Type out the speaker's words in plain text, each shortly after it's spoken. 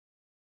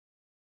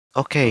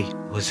Okay,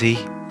 Uzi,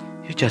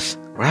 you just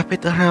wrap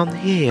it around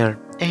here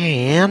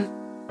and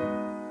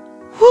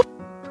whoop!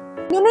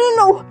 No, no, no,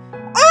 no!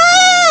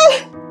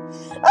 Ah!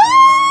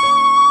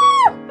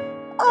 Ah!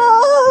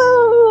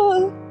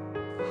 Oh!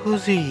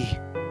 Uzi,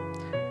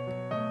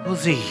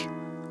 Uzi,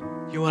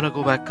 you wanna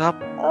go back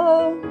up?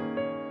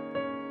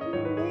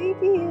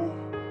 Maybe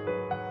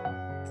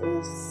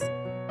this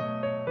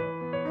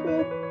could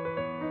work.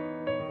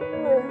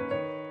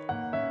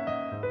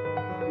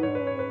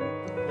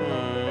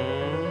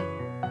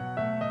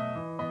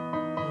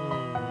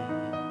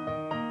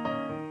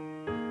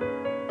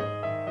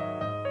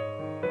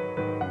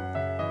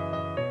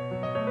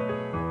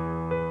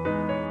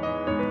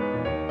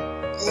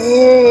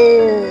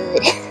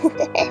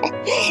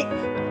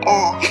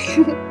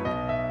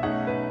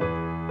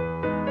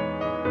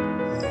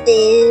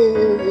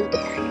 Food.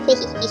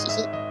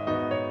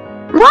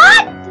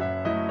 What?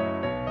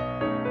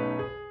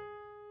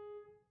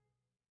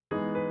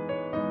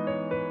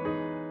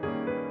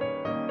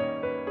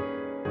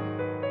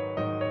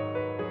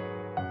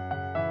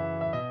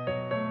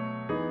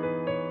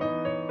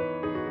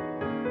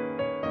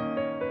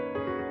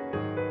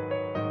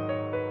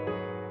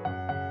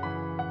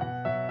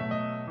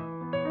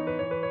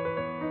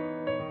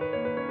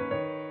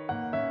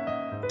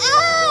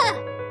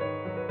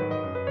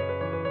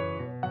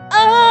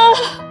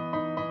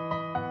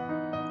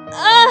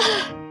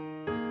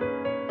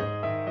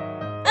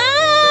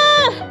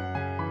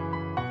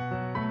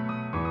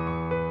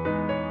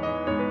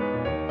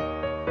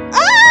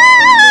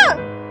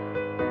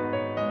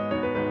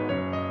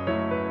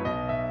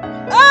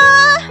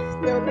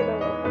 No, no, no,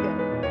 no.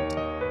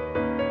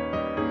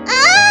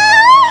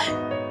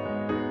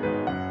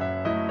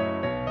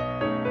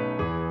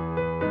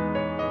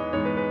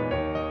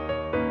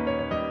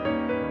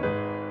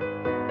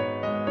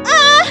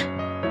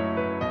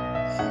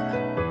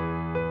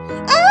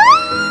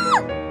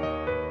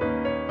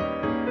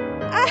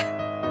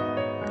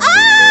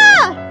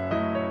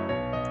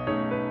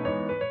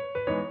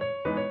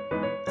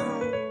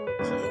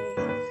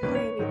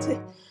 Okay.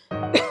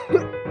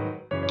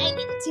 I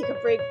need to take a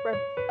break from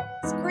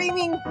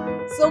screaming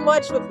so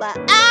much with that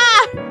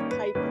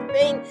type of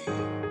thing.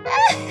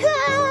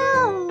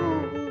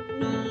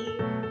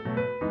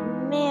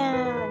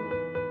 Man,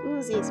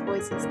 Uzi's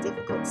voice is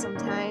difficult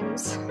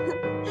sometimes.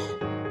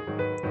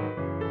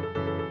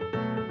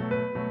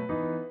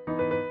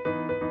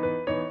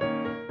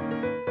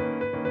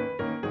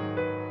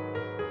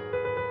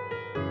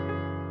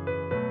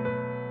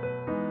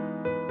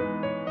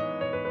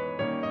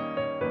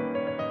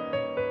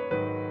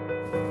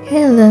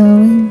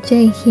 Hello,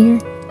 Jay here.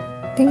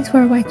 Thanks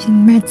for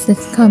watching Matt's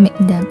comic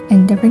dub,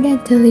 and don't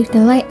forget to leave the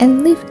like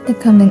and leave the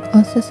comment.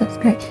 Also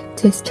subscribe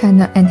to his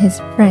channel and his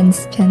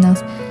friends'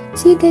 channels.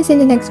 See you guys in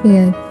the next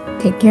video.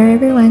 Take care,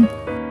 everyone.